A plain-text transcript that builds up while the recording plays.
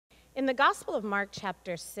In the Gospel of Mark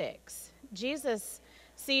chapter 6, Jesus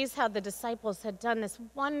sees how the disciples had done this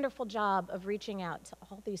wonderful job of reaching out to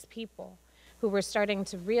all these people who were starting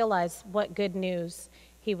to realize what good news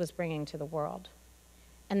he was bringing to the world.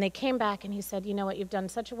 And they came back and he said, you know what, you've done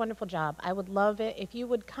such a wonderful job. I would love it if you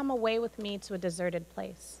would come away with me to a deserted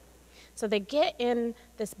place. So they get in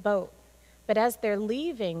this boat, but as they're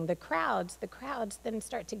leaving, the crowds then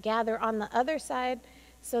start to gather on the other side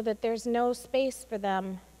so that there's no space for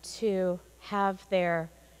them to have their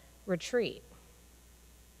retreat.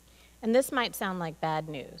 And this might sound like bad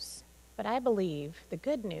news, but I believe the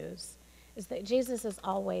good news is that Jesus is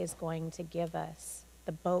always going to give us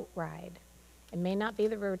the boat ride. It may not be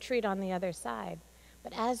the retreat on the other side,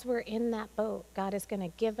 but as we're in that boat, God is going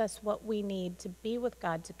to give us what we need to be with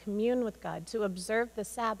God, to commune with God, to observe the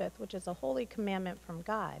Sabbath, which is a holy commandment from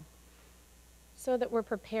God, so that we're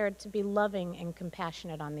prepared to be loving and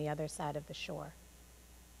compassionate on the other side of the shore.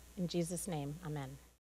 In Jesus' name, amen.